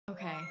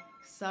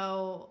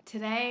So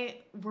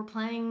today we're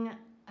playing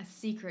a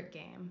secret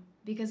game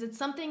because it's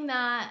something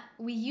that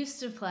we used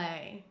to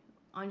play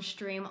on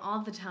stream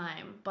all the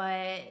time,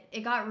 but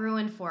it got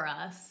ruined for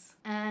us.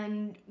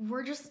 And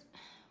we're just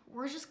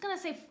gonna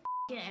say f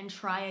it and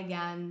try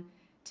again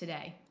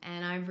today.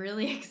 And I'm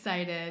really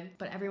excited,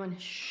 but everyone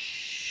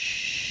shh.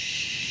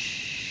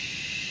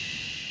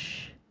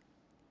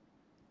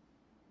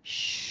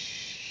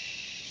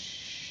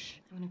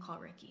 I'm gonna call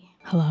Ricky.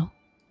 Hello?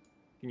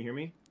 Can you hear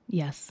me?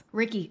 Yes.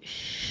 Ricky.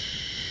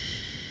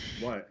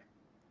 What?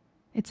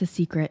 It's a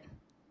secret.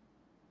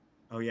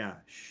 Oh yeah.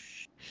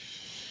 Shh.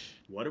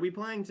 What are we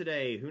playing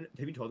today?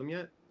 Have you told them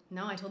yet?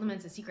 No, I told them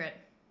it's a secret.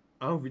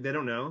 Oh, they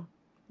don't know?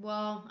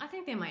 Well, I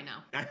think they might know.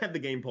 I have the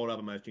game pulled up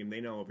on my stream.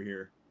 They know over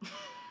here.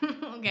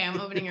 Okay,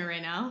 I'm opening it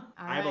right now.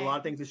 I have a lot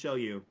of things to show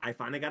you. I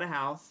finally got a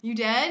house. You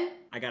did?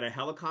 I got a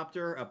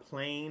helicopter, a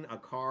plane, a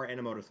car, and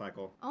a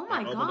motorcycle. Oh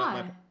my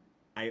god.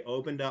 I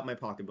opened up my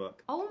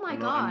pocketbook. Oh my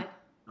god.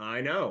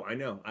 I know.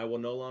 I will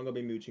no longer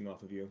be mooching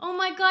off of you. Oh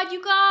my god,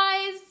 you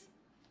guys!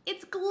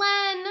 It's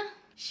Glenn!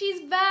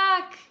 She's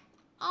back!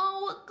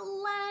 Oh,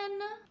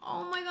 Glenn!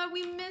 Oh my god,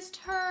 we missed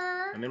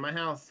her! I'm in my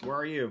house. Where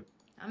are you?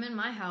 I'm in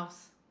my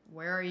house.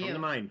 Where are you? Come to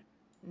mine.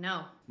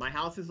 No. My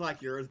house is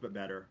like yours, but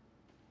better.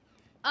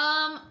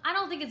 I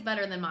don't think it's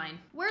better than mine.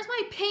 Where's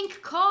my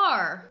pink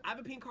car? I have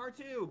a pink car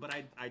too, but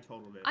I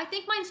totaled it. I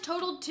think mine's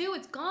totaled too.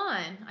 It's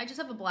gone. I just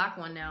have a black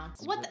one now.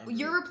 What?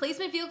 Your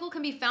replacement vehicle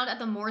can be found at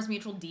the Moore's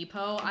Mutual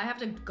Depot. I have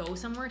to go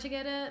somewhere to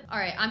get it. All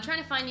right, I'm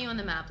trying to find you on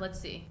the map. Let's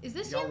see. Is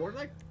this you? Where'd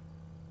I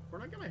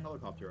get my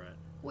helicopter at?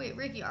 Wait,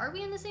 Ricky, are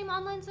we in the same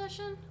online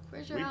session?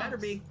 Where's your house? We better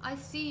be. I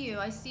see you.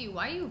 I see you.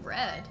 Why are you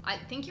red? I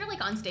think you're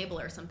like unstable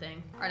or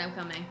something. All right, I'm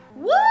coming.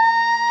 Woo!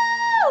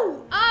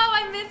 Oh,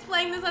 I miss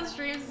playing this on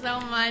stream so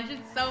much.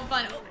 It's so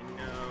fun. Oh. I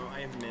know.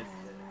 I have missed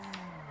this.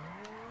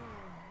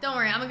 Don't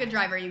worry. I'm a good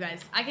driver, you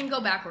guys. I can go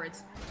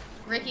backwards.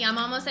 Ricky, I'm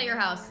almost at your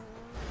house.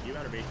 You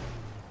better be.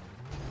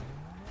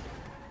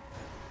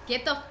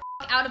 Get the f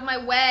out of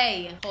my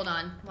way. Hold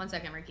on. 1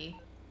 second, Ricky.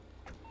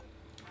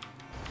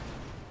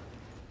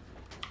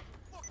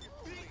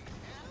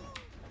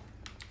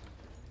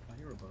 I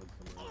hear a bug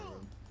somewhere in the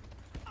room.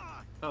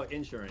 Oh,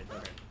 insurance.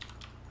 Okay.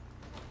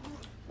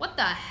 What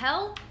the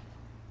hell?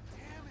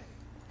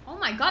 Oh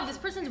my god, this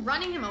person's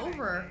running him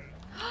over.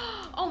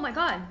 Oh my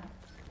god.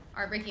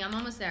 All right, Ricky, I'm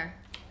almost there.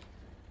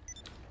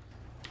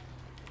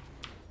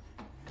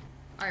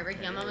 All right,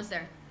 Ricky, I'm almost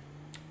there.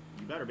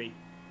 You better be.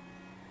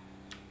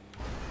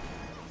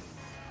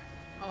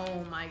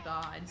 Oh my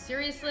god.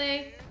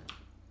 Seriously?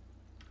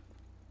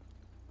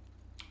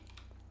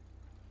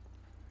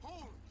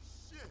 Holy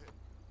shit.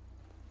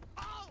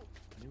 Oh!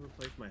 I need to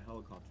replace my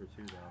helicopter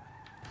too, though.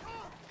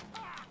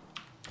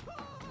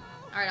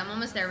 All right, I'm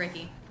almost there,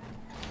 Ricky.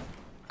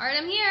 All right,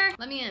 I'm here.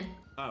 Let me in.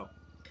 Oh.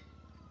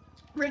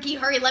 Ricky,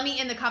 hurry, let me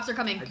in. The cops are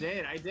coming. I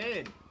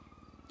did.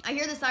 I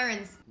hear the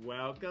sirens.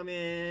 Welcome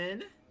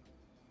in.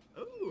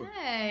 Ooh.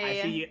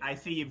 Hey. I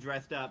see you've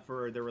dressed up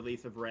for the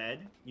release of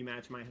Red. You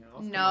match my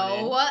house.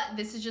 No,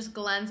 this is just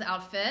Glenn's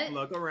outfit.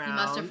 Look around. You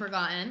must have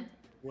forgotten.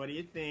 What do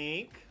you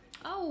think?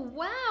 Oh,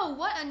 wow.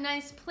 What a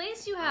nice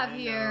place you have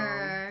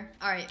here.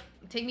 All right,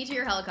 take me to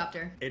your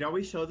helicopter. It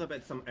always shows up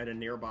at a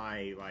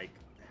nearby, like,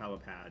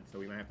 helipad, so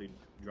we might have to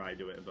drive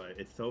to it, but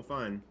it's so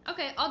fun.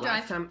 Okay, I'll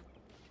drive.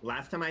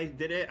 Last time I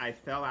did it, I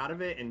fell out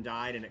of it and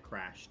died and it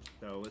crashed.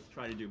 So let's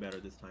try to do better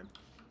this time.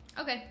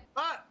 Okay.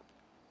 Ah!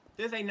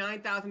 There's a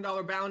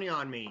 $9,000 bounty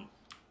on me.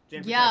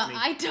 Jen, yeah, me.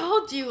 I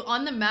told you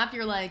on the map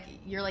you're like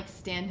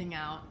standing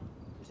out.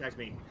 Protect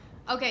me.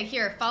 Okay,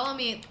 here, follow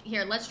me.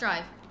 Here, let's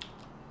drive.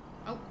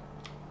 Oh,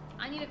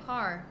 I need a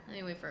car. Let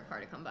me wait for a car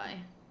to come by.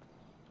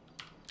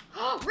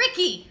 Oh,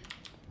 Ricky!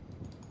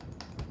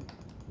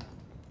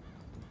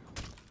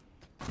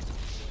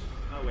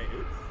 Oh wait,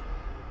 oops.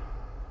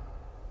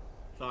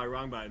 Sorry,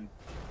 wrong button.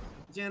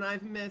 Jen,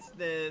 I've missed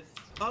this.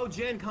 Oh,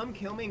 Jen, come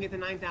kill me and get the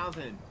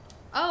 9,000.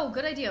 Oh,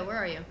 good idea. Where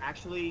are you?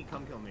 Actually,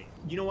 come kill me.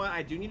 You know what?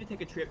 I do need to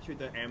take a trip to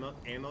the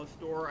ammo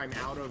store. I'm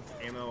out of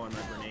ammo on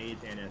my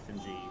grenades and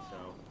SMG,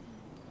 so.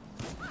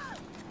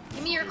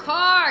 Give me your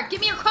car! Give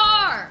me your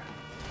car!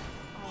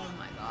 Oh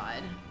my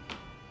god.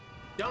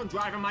 Don't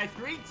drive on my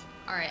street!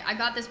 Alright, I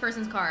got this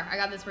person's car.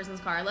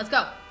 Let's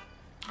go.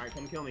 Alright,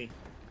 come kill me.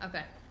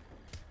 Okay.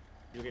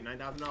 You'll get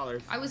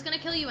 $9,000. I was gonna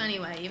kill you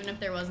anyway, even if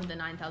there wasn't a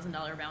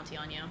 $9,000 bounty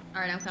on you.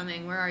 Alright, I'm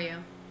coming. Where are you?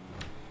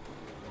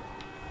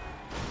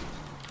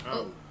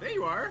 Oh, there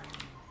you are.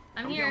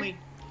 I'm come here. Kill me.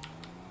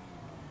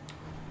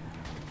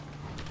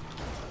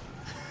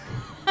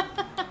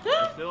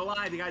 I'm still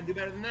alive. You gotta do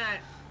better than that.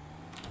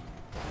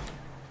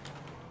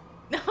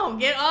 No,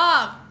 get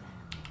off!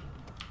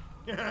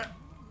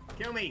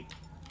 Kill me.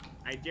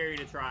 I dare you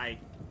to try.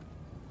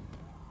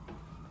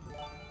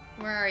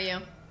 Where are you?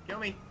 Kill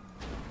me.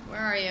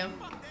 Where are you?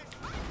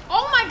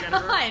 Oh my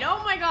god!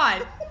 Oh my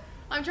god!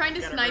 I'm trying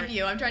to snipe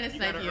you. I'm trying to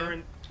snipe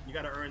you. You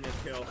gotta earn this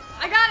kill.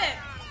 I got it!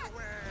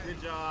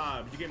 Good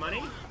job. Did you get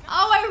money?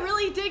 Oh, I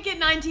really did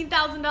get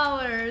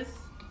 $19,000.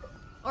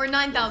 Or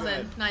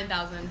 9,000.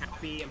 9,000.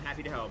 I'm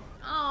happy to help.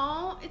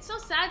 Oh, it's so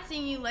sad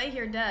seeing you lay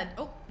here dead.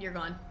 Oh, you're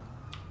gone.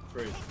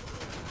 Bruce.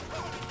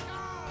 Alright,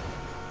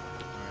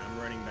 I'm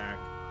running back.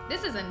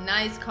 This is a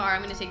nice car.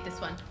 I'm gonna take this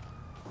one.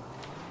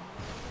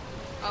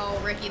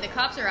 Oh, Ricky, the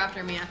cops are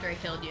after me after I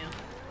killed you.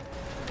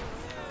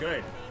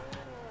 Good.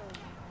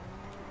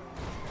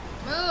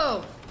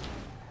 Move!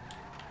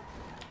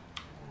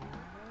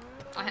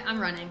 I'm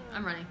running.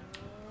 I'm running.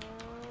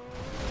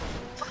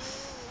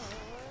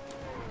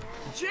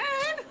 Jen!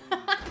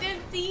 I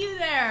didn't see you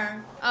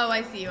there. Oh,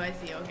 I see you. I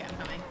see you. Okay, I'm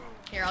coming.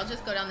 Here, I'll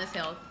just go down this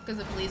hill because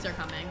the police are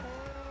coming.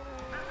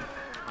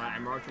 I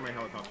marked where my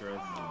helicopter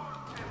is.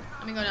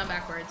 Let me go down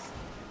backwards.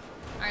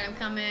 Alright, I'm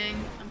coming.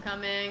 I'm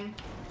coming.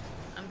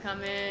 I'm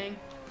coming.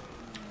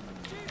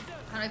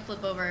 How do I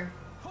flip over?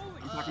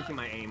 I'm talking to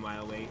my aim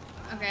while I wait.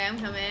 Okay, I'm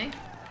coming.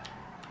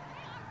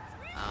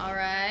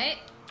 Alright.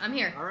 I'm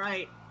here.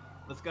 Alright,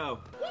 let's go.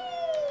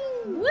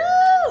 Woo!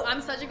 I'm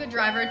such a good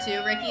driver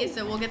too, Ricky,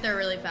 so we'll get there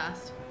really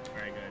fast.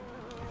 Alright, good.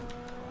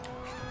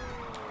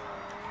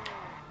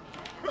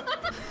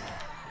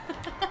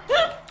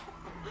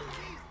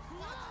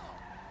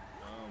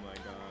 Oh my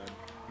god.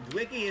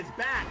 Glicky is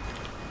back!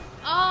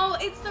 Oh,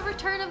 it's the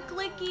return of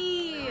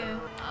Glicky!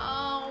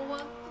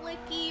 Oh,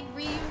 Glicky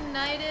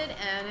reunited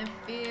and it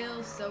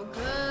feels so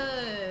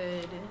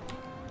good.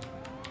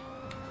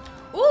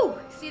 Ooh,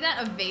 see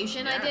that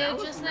evasion I did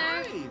just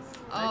there? Nice.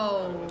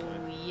 Oh,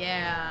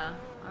 yeah.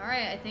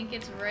 Alright, I think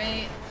it's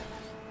right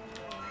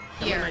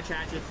here. My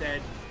chat just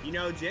said, you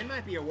know, Jen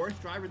might be a worse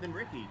driver than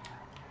Ricky.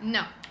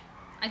 No.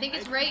 I think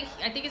it's right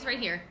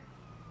here.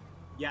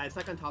 Yeah, it's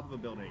like on top of a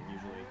building,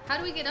 usually. How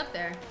do we get up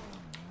there?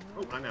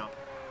 Oh, I'm out.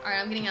 Alright,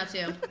 I'm getting out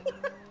too.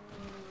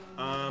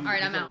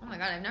 Alright, I'm out. Oh my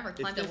god, I've never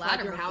climbed a it's ladder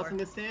like your before. house in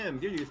The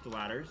Sims. You're used to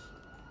ladders.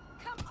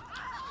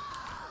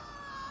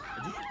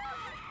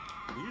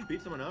 Did you just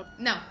beat someone up?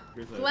 No.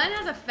 Seriously. Glenn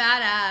has a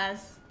fat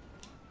ass.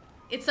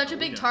 It's such a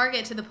big no.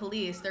 target to the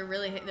police. They're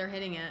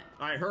hitting it.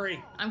 Alright,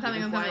 hurry. I'm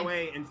coming, You I'm can fly coming.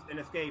 away and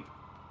escape.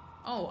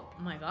 Oh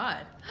my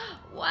god.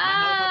 My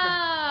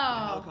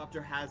Wow.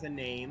 helicopter has a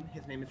name.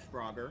 His name is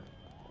Frogger.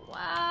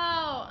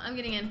 Wow. I'm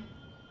getting in.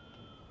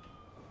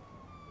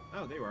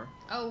 Oh, they were.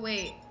 Oh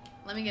wait.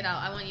 Let me get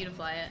out. I want you to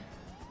fly it.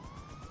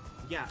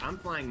 Yeah, I'm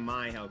flying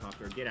my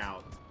helicopter. Get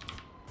out.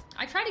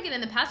 I tried to get in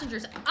the passenger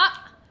side.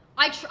 Ah!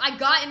 I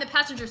got in the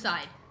passenger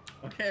side.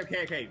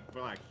 Okay.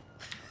 Relax.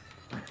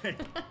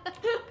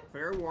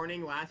 Fair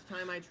warning, last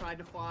time I tried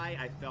to fly,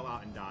 I fell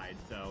out and died,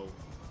 so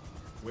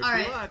wish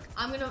me luck.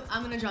 I'm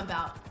gonna jump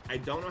out. I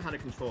don't know how to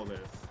control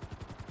this.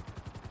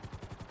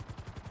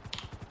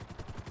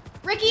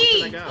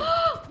 Ricky! Where should I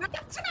go?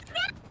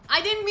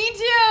 I didn't mean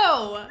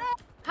to!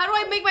 How do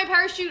I make my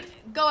parachute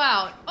go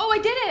out? Oh, I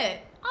did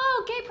it!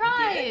 Oh, gay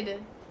pride!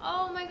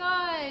 Oh my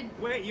god.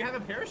 Wait, you have a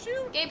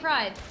parachute? Gay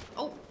pride.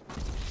 Oh.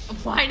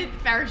 Why did the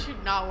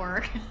parachute not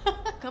work?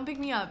 Come pick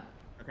me up.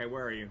 Okay,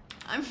 where are you?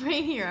 I'm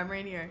right here.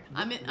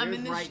 I'm in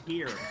Where's the right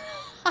here.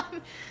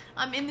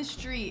 I'm in the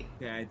street.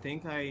 Yeah, I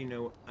think I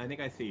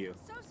see you.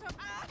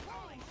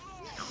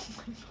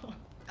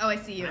 Oh, I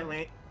see you.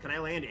 Can I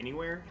land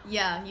anywhere?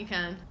 Yeah, you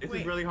can. This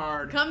is really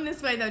hard. Come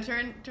this way though.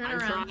 Turn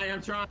around.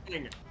 I'm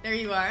trying. There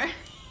you are.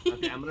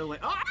 Okay, I'm gonna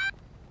land. Ah!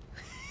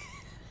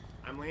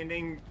 I'm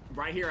landing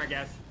right here, I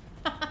guess.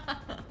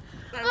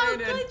 I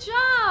landed. Good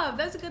job.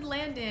 That's a good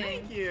landing.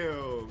 Thank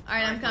you. All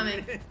right, I'm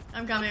coming.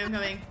 I'm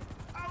coming.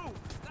 Oh!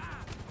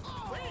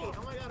 Wait!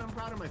 Oh my god, I'm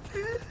proud of myself.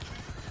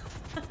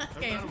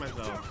 Okay. I'm proud of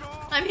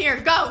myself. I'm here.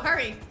 Go.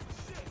 Hurry.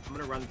 I'm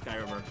gonna run this guy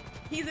over.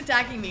 He's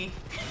attacking me.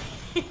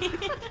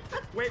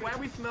 Wait, why are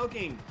we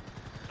smoking?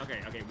 Okay,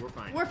 we're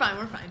fine. We're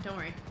fine. Don't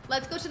worry.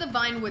 Let's go to the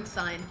Vinewood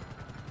sign.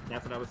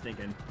 That's what I was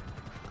thinking.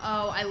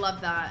 Oh, I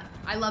love that.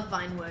 I love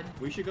Vinewood.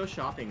 We should go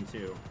shopping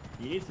too.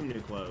 You need some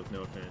new clothes,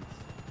 no offense.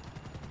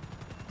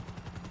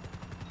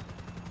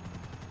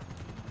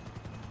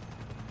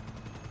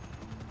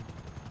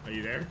 Are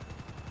you there?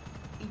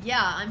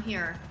 Yeah, I'm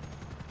here.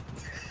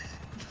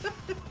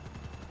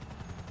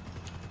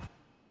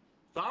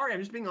 Sorry, I'm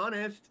just being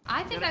honest.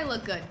 I think I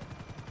look good.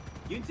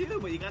 You too,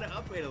 but you gotta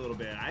upgrade a little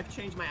bit. I've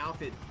changed my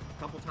outfit a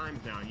couple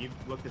times now, and you've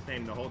looked the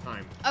same the whole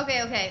time.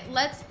 Okay.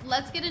 Let's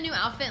get a new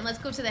outfit and let's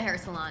go to the hair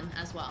salon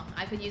as well.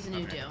 I could use a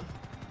new do.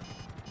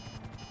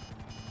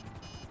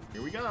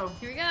 Here we go.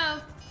 Here we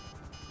go.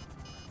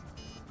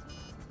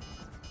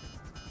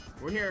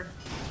 We're here.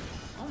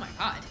 Oh my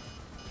god.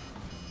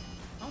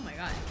 Oh my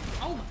god.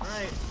 Oh my. All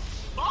right.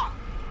 Oh!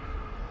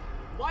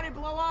 Why did it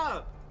blow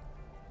up?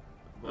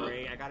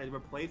 Great, I gotta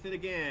replace it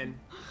again.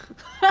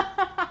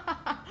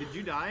 Did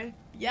you die?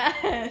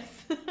 Yes.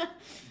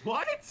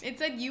 What? It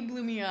said you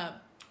blew me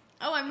up.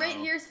 Oh, I'm right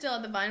here still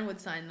at the Vinewood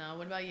sign though.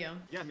 What about you?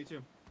 Yeah, me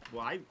too.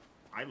 Well, I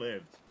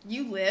lived.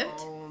 You lived?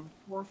 Oh,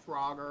 poor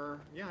Frogger.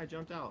 Yeah, I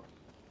jumped out.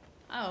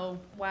 Oh,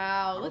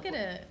 wow. Look at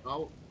it.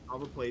 I'll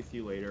replace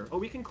you later. Oh,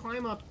 we can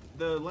climb up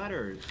the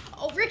letters.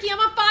 Oh, Ricky, I'm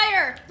on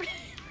fire!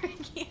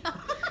 Ricky, help.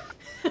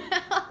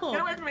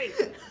 Get away from me!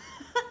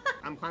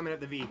 I'm climbing up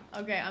the V.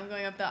 Okay, I'm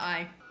going up the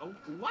I. Oh,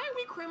 why are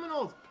we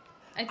criminals?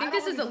 I think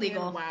this is don't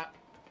illegal. understand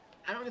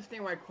I don't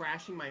understand why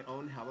crashing my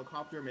own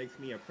helicopter makes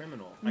me a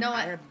criminal. No,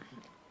 I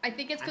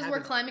think it's because I we're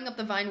haven't- climbing up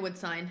the Vinewood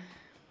sign.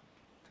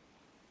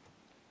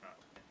 Oh.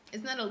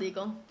 Isn't that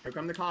illegal? Here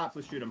come the cops.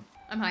 Let's shoot them.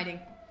 I'm hiding.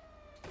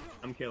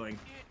 I'm killing.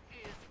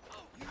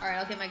 Alright,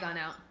 I'll get my gun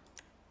out.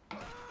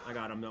 I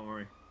got him. Don't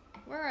worry.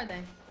 Where are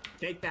they?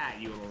 Take that,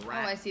 you little Oh,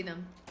 rat. I see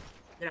them.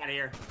 Get out of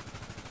here.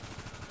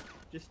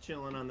 Just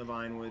chilling on the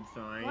Vinewood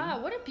sign.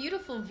 Wow, what a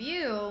beautiful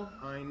view.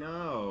 I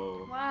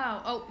know.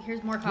 Wow. Oh,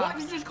 here's more What cops.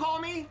 did you just call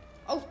me?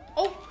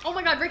 Oh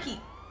my god, Ricky.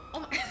 Oh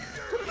my.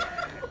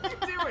 What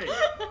are you doing?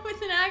 It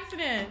was an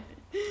accident.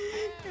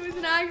 It was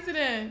an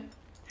accident.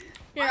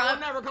 Here, I will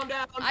never come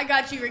down. I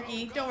got you,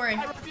 Ricky. Don't worry.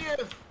 I refuse.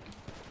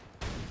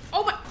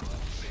 Oh my.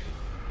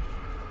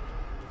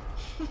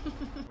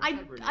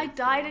 I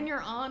died in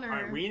your honor.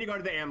 Alright, we need to go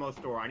to the ammo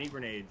store. I need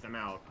grenades. I'm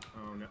out.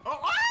 Oh no. Oh!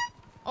 Ah!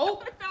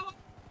 Oh!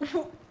 I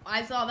fell.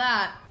 I saw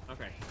that.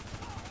 Okay.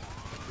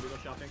 Should we go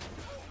shopping?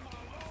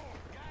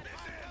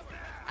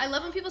 I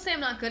love when people say I'm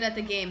not good at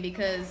the game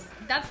because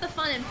that's the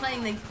fun in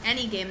playing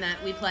any game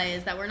that we play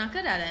is that we're not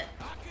good at it.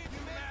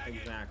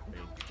 Exactly.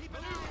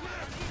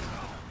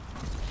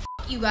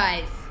 You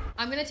guys.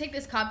 I'm gonna take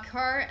this cop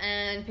car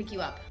and pick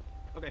you up.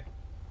 Okay.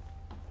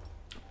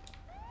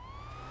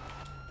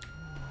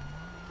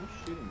 Who's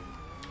shooting me?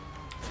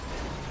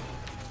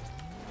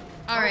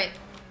 Alright.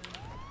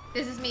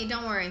 This is me,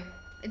 don't worry.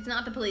 It's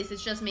not the police,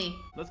 it's just me.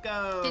 Let's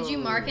go. Did you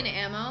mark an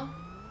ammo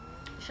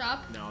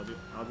shop? No,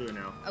 I'll do it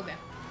now. Okay.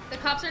 The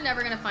cops are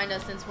never gonna find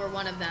us since we're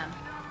one of them.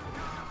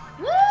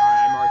 Woo!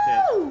 Alright, I marked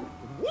it.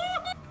 Woo!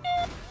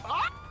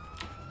 Ah!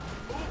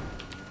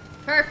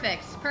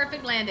 Perfect.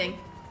 Perfect landing.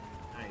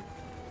 Nice.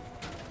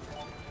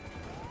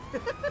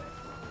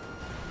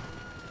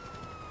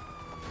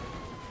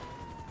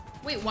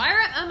 Wait, why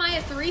am I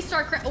a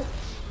 3-star cra- Oh.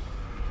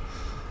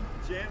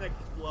 Jen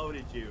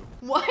exploded you.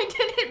 Why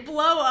did it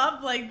blow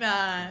up like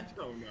that?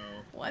 Oh no.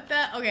 What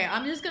the? Okay,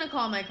 I'm just gonna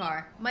call my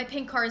car. My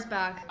pink car is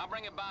back. I'll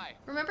bring it by.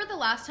 Remember the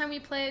last time we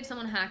played,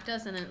 someone hacked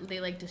us and then they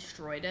like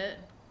destroyed it?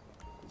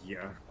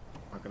 Yeah.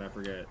 How can I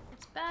forget?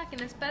 It's back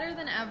and it's better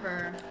than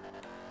ever.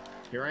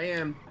 Here I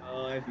am.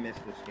 Oh, I've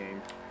missed this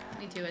game.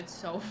 Me too, it's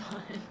so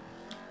fun.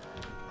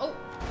 Oh,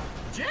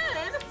 Jen!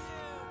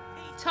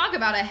 talk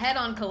about a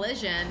head-on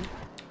collision.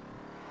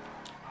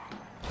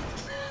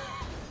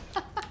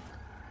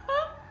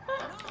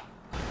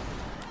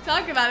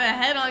 Talk about a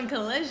head-on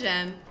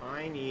collision.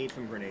 I need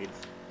some grenades.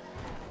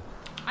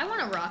 I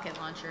want a rocket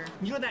launcher.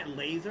 You know that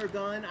laser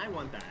gun? I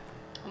want that.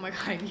 Oh my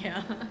god,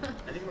 yeah.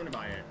 I think I'm gonna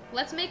buy it.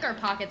 Let's make our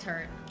pockets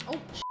hurt. Oh,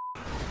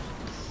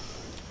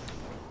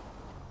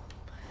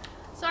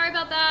 sorry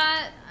about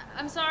that.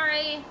 I'm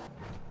sorry.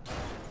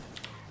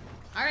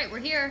 All right, we're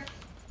here.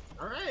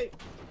 All right.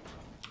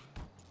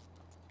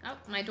 Oh,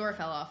 my door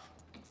fell off.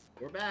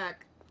 We're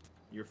back.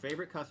 Your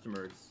favorite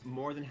customers.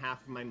 More than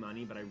half of my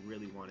money, but I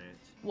really want it.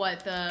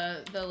 What,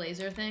 the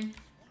laser thing?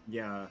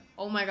 Yeah.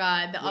 Oh my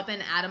god, the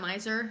up-and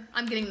atomizer.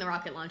 I'm getting the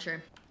rocket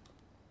launcher.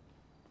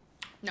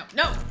 No,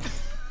 no!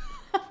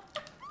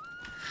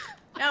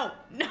 No,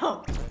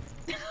 no!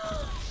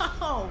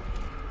 No!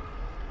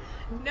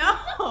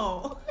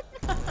 No!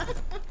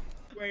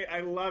 Wait, I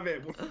love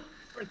it.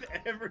 Worth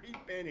every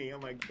penny. Oh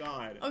my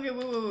god. Okay,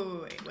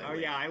 wait. Oh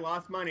yeah, I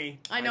lost money.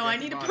 I know, I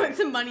just need to bought put it.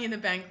 some money in the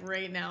bank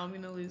right now. I'm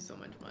gonna lose so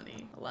much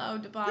money. Allow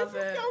deposit.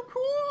 This is so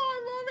cool.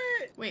 I love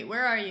it. Wait,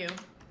 where are you?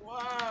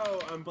 Whoa,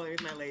 I'm playing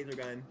with my laser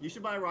gun. You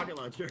should buy a rocket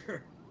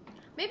launcher.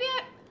 Maybe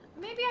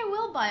I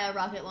will buy a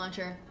rocket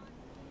launcher.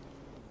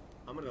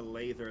 I'm gonna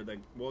laser the.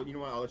 Well, you know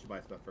what? I'll let you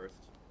buy stuff first.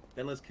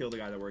 Then let's kill the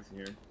guy that works in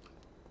here.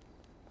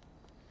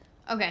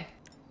 Okay.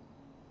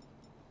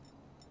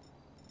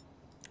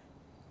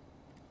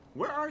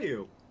 Where are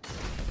you?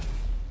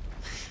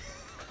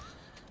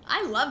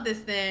 I love this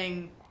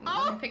thing.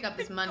 I'm gonna pick up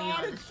this my money God,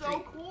 on the it's street.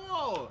 so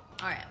cool.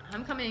 Alright,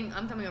 I'm coming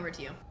over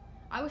to you.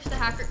 I wish the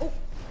hacker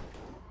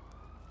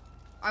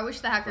I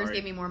wish the hackers Sorry.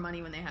 gave me more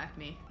money when they hacked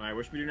me. All right,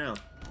 what should we do now?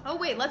 Oh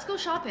wait, let's go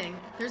shopping.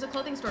 There's a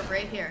clothing store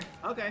right here.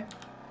 Okay.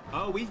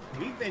 Oh, we've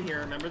been here.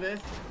 Remember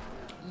this?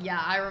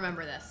 Yeah, I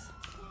remember this.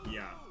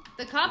 Yeah.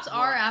 The cops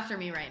are after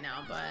me right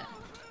now, but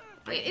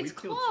wait, we it's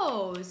killed-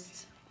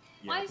 closed.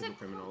 Yeah, Why is for the it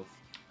criminals?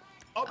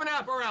 Open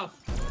up or else.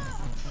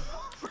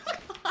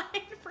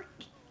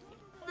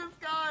 This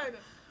guy.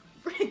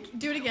 Frick,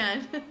 do it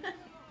again.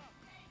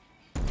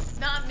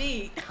 Not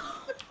me.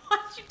 Why'd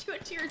you do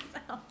it to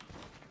yourself?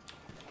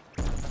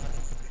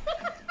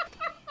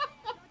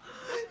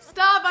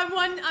 Stop! I'm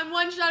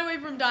one shot away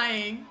from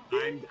dying.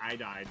 I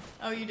died.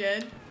 Oh, you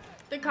did?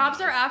 The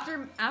cops are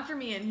after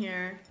me in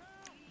here.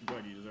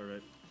 Good, you deserve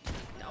it.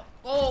 No.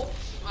 Oh,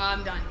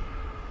 I'm done.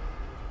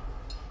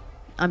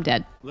 I'm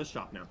dead. Let's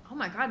shop now. Oh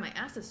my god, my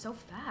ass is so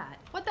fat.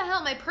 What the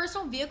hell? My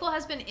personal vehicle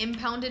has been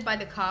impounded by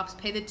the cops.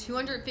 Pay the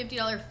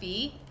 $250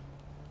 fee.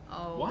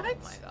 Oh What?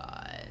 my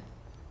god.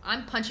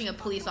 I'm punching a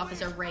police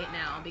officer right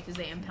now because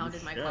they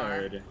impounded my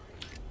car. Should.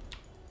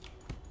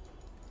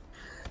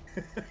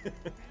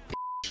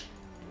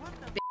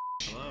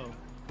 Hello.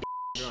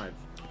 Drive.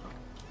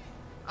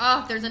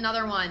 Oh, there's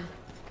another one.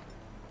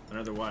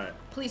 Another what?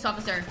 Police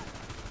officer.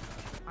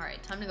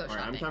 Alright, time to go All right,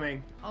 shopping. I'm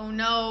coming. Oh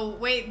no,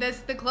 wait,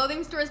 the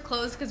clothing store is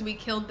closed because we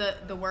killed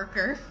the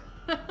worker.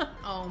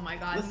 Oh my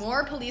god,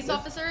 more police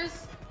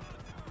officers?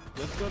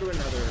 Let's go to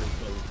another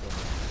clothing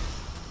store.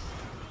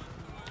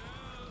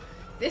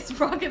 This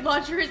rocket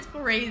launcher is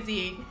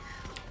crazy. I can't believe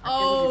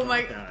Oh you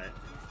my... bought that.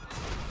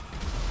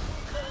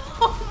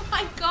 Oh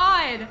my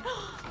god!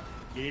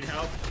 You need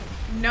help?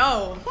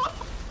 No.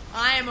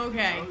 I am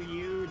okay. Oh,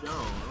 you don't.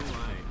 Oh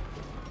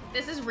my.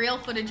 This is real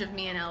footage of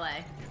me in LA.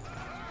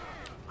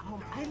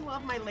 Oh, I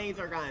love my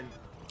laser gun.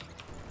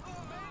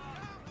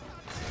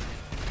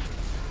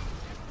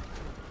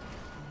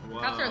 Whoa.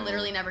 Cops are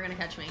literally never gonna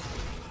catch me.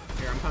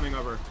 Here, I'm coming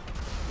over.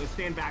 Let's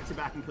stand back to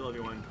back and kill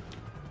everyone.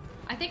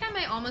 I think I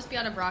might almost be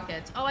out of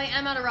rockets. Oh, I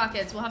am out of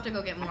rockets. We'll have to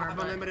go get I more. have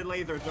But... unlimited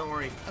lasers, don't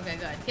worry. Okay,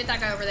 good. Get that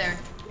guy over there.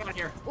 Get out of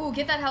here. Ooh,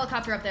 get that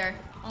helicopter up there.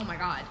 Oh my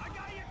god.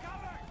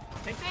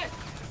 Take this.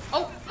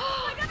 Oh!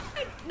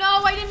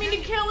 No, I didn't mean to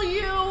kill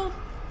you!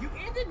 You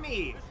ended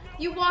me.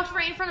 You walked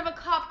right in front of a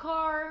cop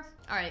car.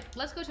 Alright,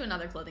 let's go to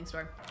another clothing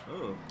store.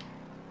 Oh.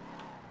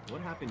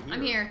 What happened here?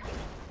 I'm here.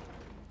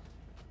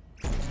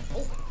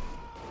 Oh.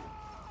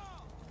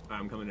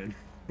 I'm coming in.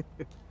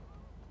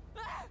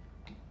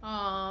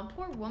 Aw,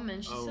 poor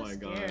woman. She's Oh so my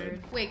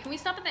scared. God. Wait, can we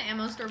stop at the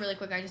ammo store really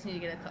quick? I just need to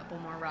get a couple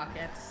more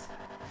rockets.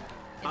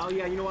 Oh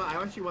yeah, you know what?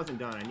 I actually wasn't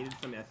done. I needed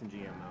some S&G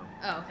ammo.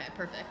 Oh, okay,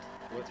 perfect.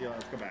 Let's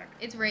go back.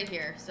 It's right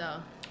here, so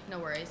no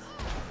worries.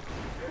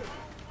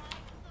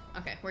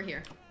 Okay, we're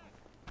here.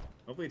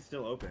 Hopefully it's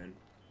still open.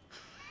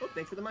 Oh,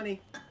 thanks for the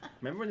money.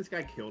 Remember when this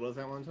guy killed us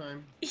that one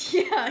time?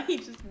 Yeah, he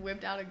just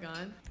whipped out a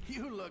gun.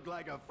 You look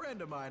like a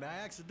friend of mine I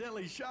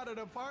accidentally shot at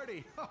a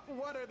party.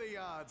 What are the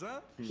odds, huh?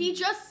 He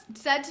just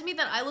said to me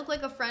that I look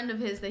like a friend of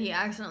his that he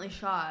accidentally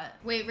shot.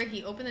 Wait,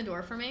 Ricky, open the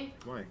door for me.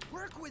 Why?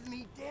 Work with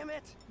me, damn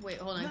it. Wait,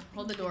 hold on.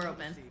 Hold the door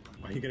open.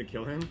 Are you gonna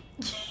kill him?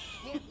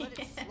 Can't let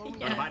it slow me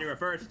Yes. My body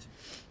first.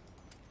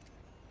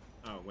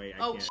 Oh wait, I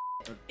Oh, can't.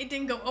 Okay. It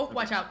didn't go. Oh,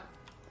 watch out.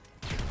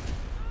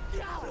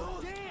 Oh,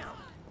 damn.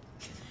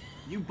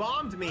 You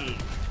bombed me.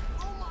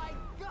 Oh my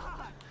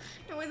god.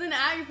 It was an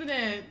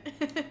accident.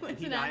 Did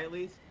he die at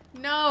least?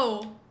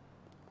 No.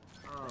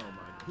 Oh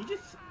my! He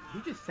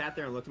just sat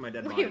there and looked at my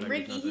dead body. Wait, like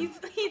Ricky, it's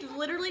nothing. he's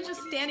literally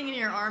just standing in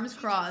your arms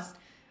crossed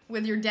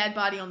with your dead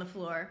body on the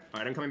floor. All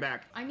right, I'm coming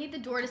back. I need the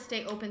door to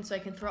stay open so I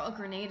can throw a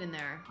grenade in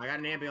there. I got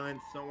an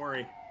ambulance. Don't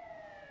worry.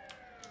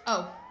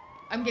 Oh,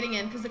 I'm getting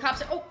in because the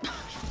cops are. Oh.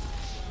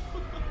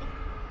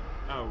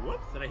 Oh,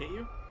 whoops! Did I hit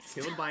you?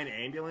 Killed by an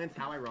ambulance?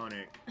 How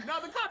ironic. No,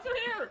 the cops are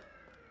here.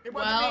 It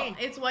wasn't Well, me.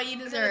 it's what you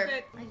deserve.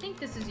 it. I think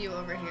this is you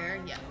over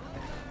here. Yeah.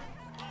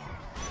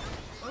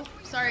 Oh,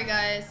 sorry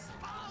guys.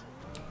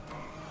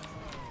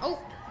 Oh,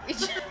 we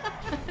just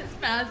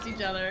passed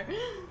each other.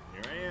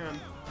 Here I am.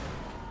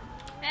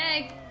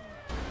 Hey.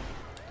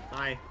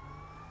 Hi.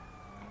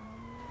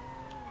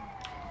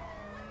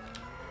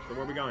 So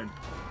where are we going?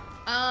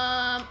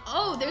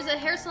 Oh, there's a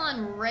hair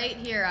salon right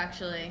here,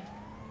 actually.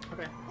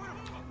 Okay.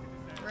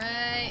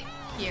 Right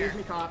here.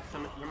 Excuse me, cops.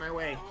 You're my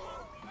way.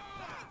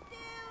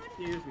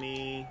 Excuse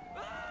me.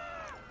 Oh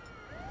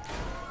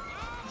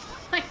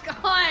my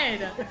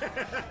god.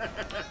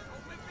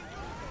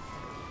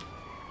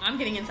 I'm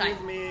getting inside.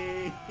 Excuse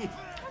me.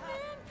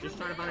 Just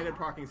trying to find a good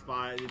parking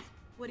spot. It's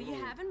What do you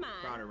have in mind?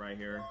 crowded right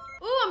here.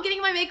 Ooh, I'm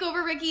getting my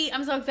makeover, Ricky.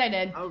 I'm so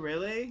excited. Oh,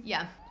 really?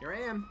 Yeah. Here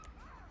I am.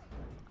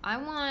 I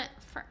want...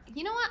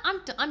 You know what?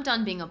 I'm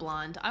done being a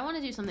blonde. I want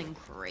to do something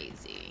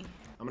crazy.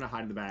 I'm gonna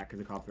hide in the back because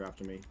the cops are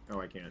after me. Oh,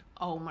 I can't.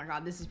 Oh my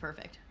god, this is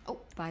perfect.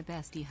 Oh. Bye,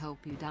 bestie. Hope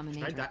you I died.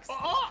 dominatrix.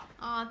 Oh!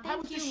 Aw, That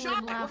thank was you, the Live,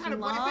 shot. Laugh, What kind of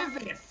Love.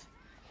 what is this?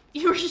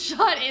 You were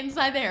shot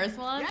inside the hair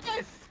salon?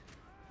 Yes.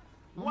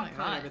 Oh What my kind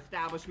God. of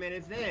establishment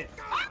is this?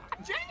 Ah,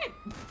 Jen!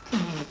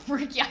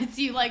 Ricky, I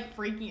see you like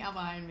freaking out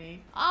behind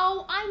me.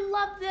 Oh, I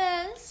love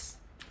this.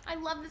 I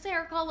love this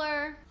hair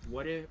color.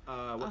 What if?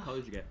 What color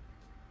did you get?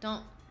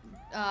 Don't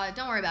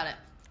worry about it.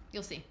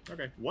 You'll see.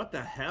 Okay. What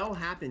the hell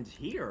happened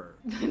here?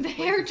 The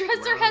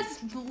hairdresser has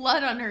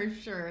blood on her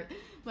shirt.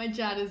 My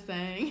chat is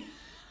saying.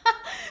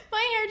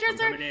 My coming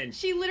hairdresser, in.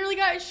 she literally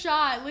got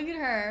shot. Look at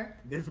her.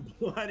 There's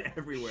blood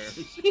everywhere.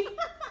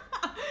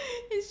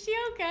 Is she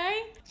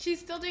okay? She's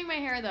still doing my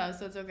hair though,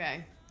 so it's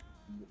okay.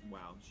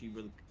 Wow, she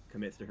really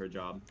commits to her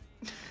job.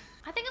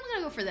 I think I'm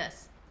gonna go for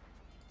this.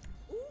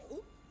 Ooh,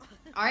 ooh.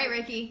 All right,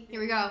 Ricky, here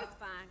we go. That's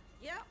fine.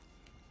 Yep.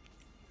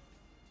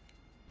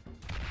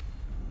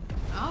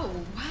 Oh,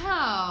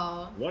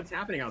 wow. What's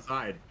happening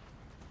outside?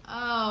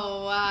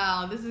 Oh,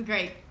 wow. This is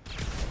great.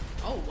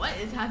 Oh, what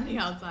is happening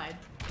outside?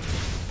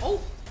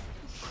 Oh.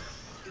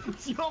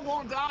 Y'all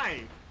won't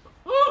die.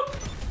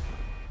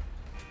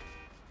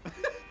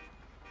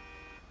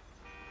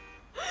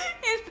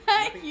 Is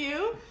that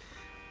you?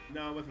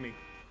 No, it wasn't me.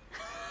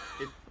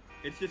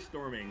 It's just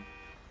storming.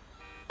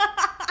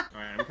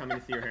 Alright, I'm coming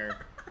to see your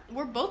hair.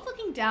 We're both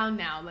looking down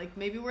now. Like,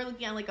 maybe we're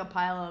looking at like a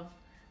pile of,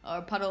 or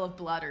a puddle of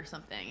blood or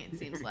something, it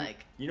seems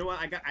like. You know what?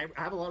 I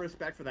have a lot of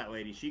respect for that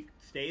lady. She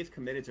stays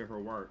committed to her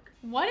work.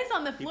 What is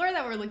on the floor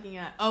that we're looking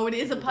at? Oh, it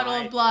is a People puddle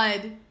died. of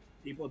blood.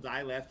 People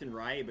die left and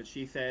right, but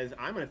she says,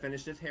 I'm gonna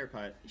finish this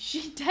haircut.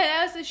 She dead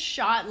has a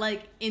shot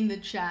like in the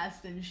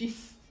chest, and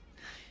she's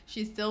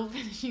still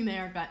finishing the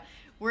haircut.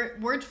 We're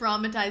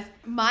traumatized.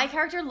 My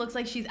character looks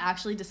like she's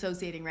actually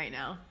dissociating right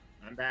now.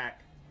 I'm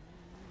back.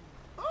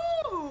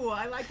 Oh,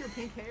 I like your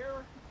pink hair.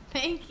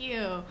 Thank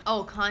you.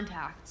 Oh,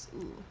 contacts.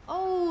 Ooh.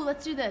 Oh,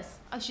 let's do this.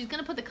 Oh, she's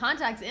gonna put the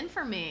contacts in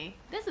for me.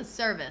 This is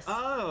service.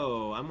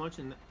 Oh, I'm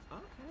watching that.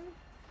 Okay.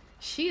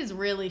 She is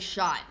really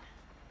shot.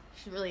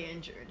 She's really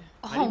injured.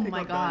 How do you Oh pick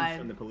my up guns god.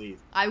 from the police?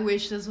 I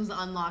wish this was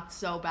unlocked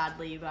so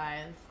badly, you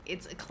guys.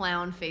 It's a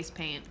clown face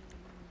paint,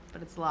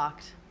 but it's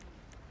locked.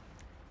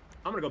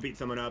 I'm gonna go beat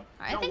someone up.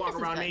 I Don't think walk this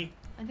is around good. me.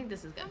 I think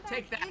this is good.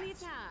 Take that.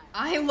 Anytime.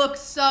 I look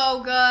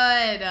so good.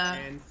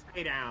 And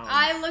stay down.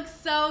 I look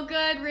so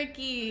good,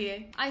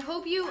 Ricky. I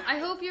hope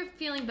you're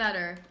feeling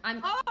better.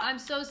 I'm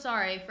so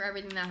sorry for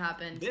everything that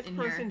happened This in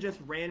person here. just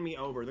ran me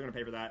over. They're gonna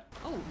pay for that.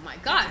 Oh my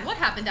god, what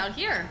happened out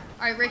here?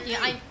 All right, Ricky,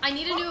 I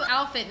need a new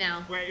outfit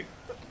now. Wait.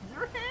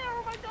 Your hair,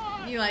 oh my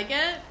god. You like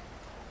it?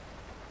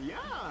 Yeah.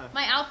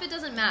 My outfit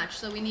doesn't match,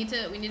 so we need to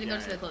go Yeah,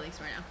 to the clothing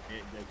store now.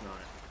 It does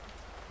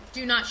not.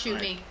 Do not shoot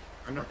Alright. me.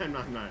 I'm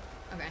not.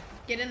 Okay,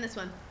 get in this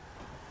one.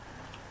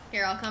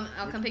 Here, I'll come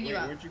pick you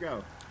up. Where'd you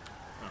go?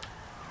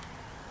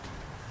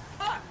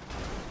 Oh.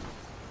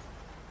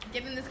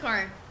 Get in this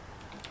car.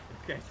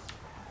 Okay.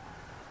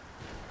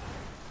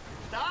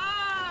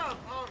 Stop!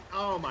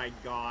 Oh my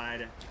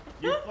god.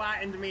 You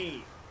flattened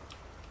me.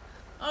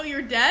 Oh,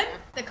 you're dead?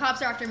 The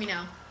cops are after me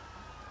now.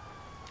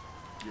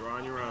 You're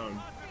on your own.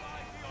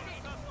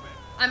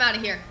 I'm out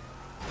of here.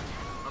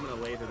 I'm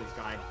gonna laser this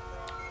guy.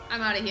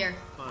 I'm out of here.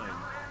 Fine.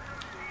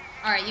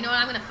 All right, you know what?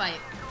 I'm gonna fight.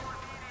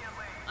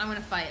 I'm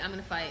gonna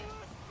fight.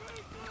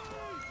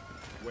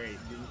 Wait,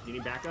 do you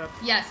need backup?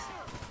 Yes.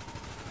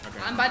 Okay.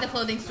 I'm by the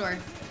clothing store.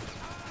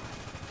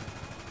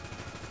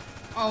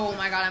 Oh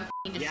my god, I'm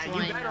f***ing Yeah,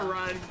 destroying you better them.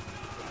 run.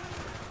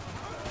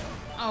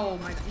 Oh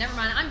my god, never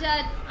mind. I'm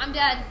dead. I'm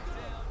dead.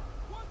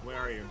 Where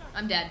are you?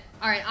 I'm dead.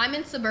 All right, I'm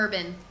in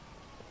suburban.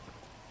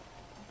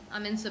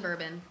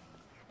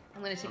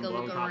 I'm gonna take I'm a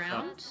look blowing cops up.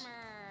 around.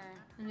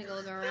 I'm gonna take a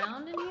look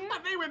around in here.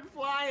 They went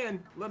flying.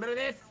 A little bit of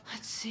this.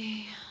 Let's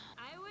see.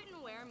 I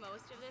wouldn't wear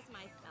most of this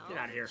myself. Get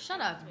out of here.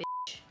 Shut up,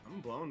 bitch. I'm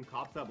blowing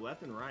cops up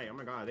left and right. Oh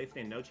my god, they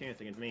stand no chance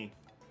against me.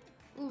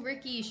 Ooh,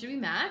 Ricky, should we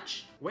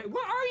match? Wait,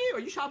 where are you? Are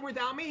you shopping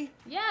without me?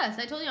 Yes,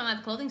 I told you I'm at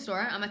the clothing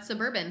store. I'm at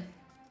suburban.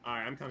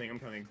 Alright, I'm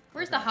coming.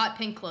 Where's the hot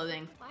pink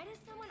clothing? Why does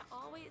someone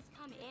always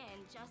come in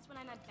just when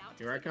I'm about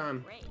to Here I take a come.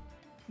 break?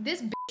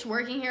 This bitch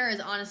working here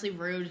is honestly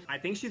rude. I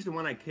think she's the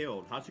one I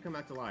killed. How'd she come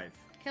back to life?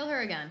 Kill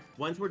her again.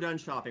 Once we're done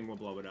shopping, we'll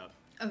blow it up.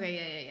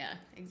 Okay, yeah,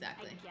 I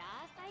exactly. guess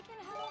I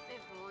can help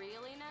if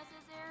really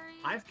necessary.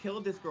 I've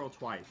killed this girl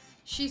twice.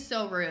 She's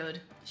so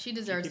rude. She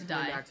deserves She to keeps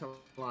coming die. back to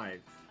life.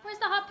 Where's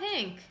the hot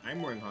pink?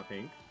 I'm wearing hot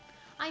pink.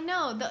 I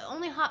know, the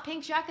only hot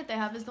pink jacket they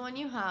have is the one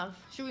you have.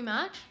 Should we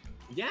match?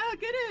 Yeah,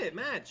 get it.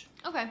 Match.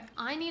 Okay,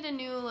 I need a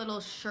new little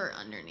shirt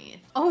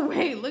underneath. Oh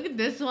wait, look at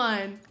this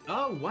one.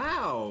 Oh,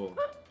 wow.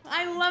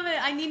 I love it.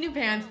 I need new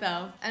pants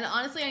though. And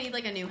honestly, I need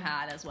like a new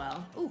hat as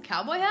well. Ooh,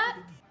 cowboy hat?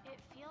 It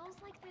feels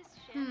like this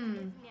shift Hmm.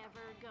 is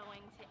never going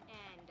to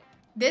end.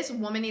 This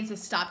woman needs to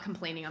stop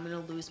complaining. I'm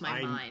gonna lose my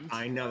I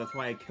mind. know. That's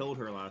why I killed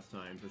her last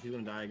time. So she's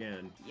gonna die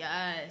again.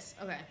 Yes.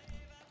 Okay.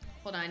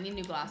 Hold on, I need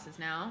new glasses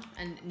now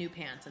and new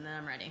pants, and then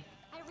I'm ready.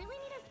 I really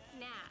need a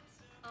snack.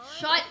 All I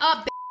Shut want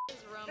up, is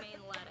romaine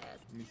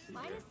lettuce. Let me see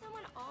Why here. does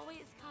someone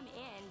always come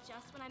in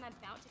just when I'm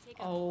about to take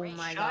a Oh break?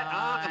 my Shut up.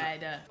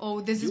 god. Oh,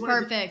 this Do is you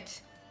wanna-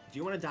 perfect. Do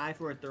you want to die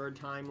for a third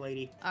time,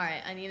 lady? All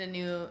right, I need a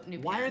new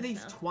Why are pants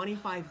these now.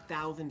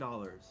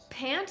 $25,000?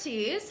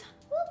 Panties?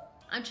 Whoop.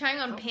 I'm trying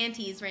on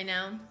panties right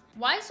now.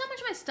 Why is so much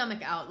of my stomach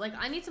out? Like,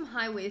 I need some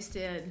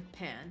high-waisted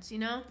pants, you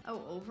know?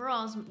 Oh,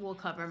 overalls will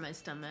cover my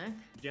stomach.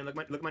 Jen, look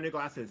at my new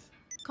glasses.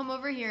 Come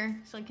over here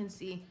so I can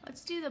see.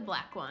 Let's do the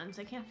black ones.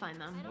 I can't find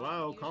them. I don't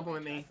Whoa, usually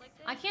compliment me. dress like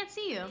this. I can't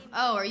see you.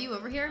 Oh, are you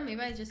over here?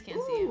 Maybe I just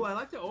can't see Ooh, you. I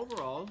like the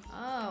overalls.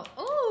 Oh.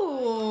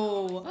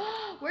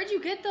 Oh. Where'd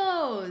you get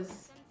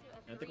those?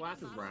 At the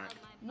glasses rack.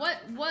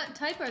 What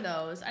type are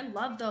those? I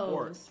love those.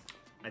 Sports.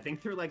 I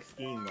think they're like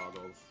skiing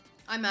goggles.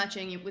 I'm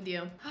matching it with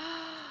you.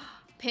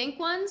 Pink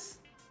ones?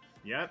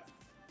 Yep.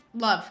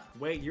 Love.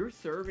 Wait, you're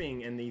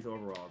serving in these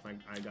overalls.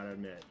 I gotta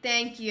admit.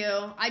 Thank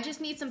you. I just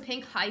need some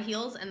pink high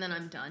heels and then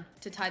I'm done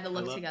to tie the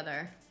look love-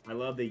 together. I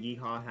love the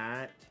yeehaw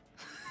hat.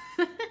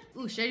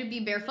 Ooh, should I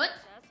be barefoot?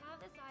 Just have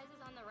the sizes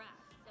on the rack,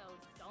 so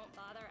don't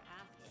bother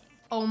asking.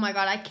 Oh my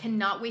god, I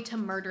cannot wait to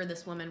murder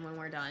this woman when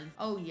we're done.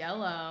 Oh,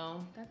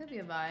 yellow. That could be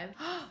a vibe.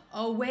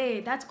 Oh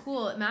wait, that's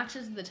cool. It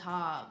matches the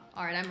top.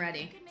 All right, I'm You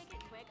ready. could make it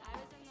quick. I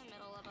was in the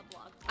middle of a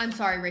blog. I'm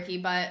sorry, Ricky,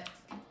 but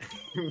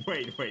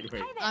wait.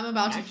 I'm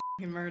about to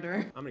f***ing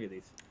murder. I'm gonna get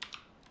these.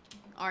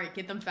 All right,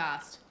 get them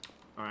fast.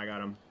 Alright, I got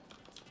them.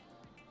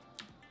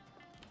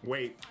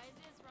 Wait.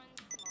 Sizes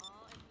run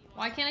small if you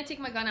Why can't I take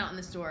my gun out in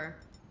the store?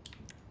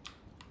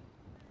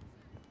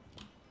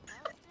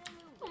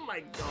 Oh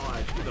my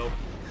god. No.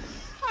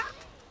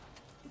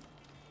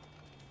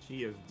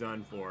 She is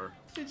done for.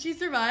 Did she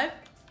survive?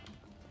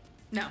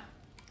 No.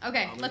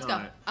 Okay, Probably let's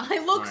not. go. I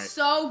look Alright.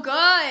 so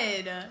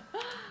good.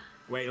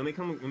 Wait, let me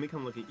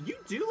come look at you.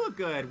 Do look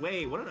good.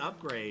 Wait, what an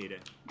upgrade.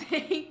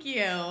 Thank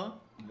you.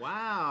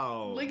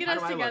 Wow. Look at How us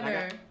do I look?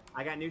 together.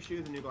 I got new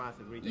shoes and new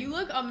glasses. What do you think? You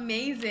look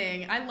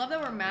amazing. I love that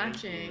we're Thank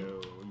matching.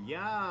 you.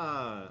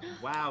 Yeah.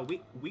 Wow.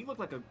 We look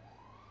like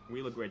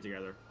we look great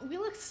together. We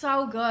look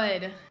so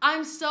good.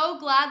 I'm so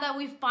glad that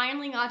we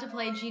finally got to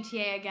play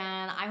GTA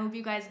again. I hope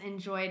you guys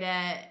enjoyed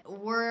it.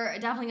 We're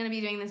definitely gonna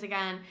be doing this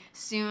again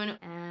soon.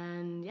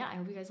 And yeah, I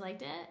hope you guys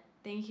liked it.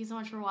 Thank you so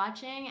much for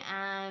watching,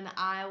 and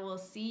I will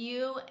see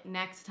you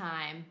next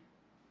time.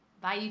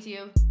 Bye,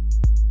 YouTube.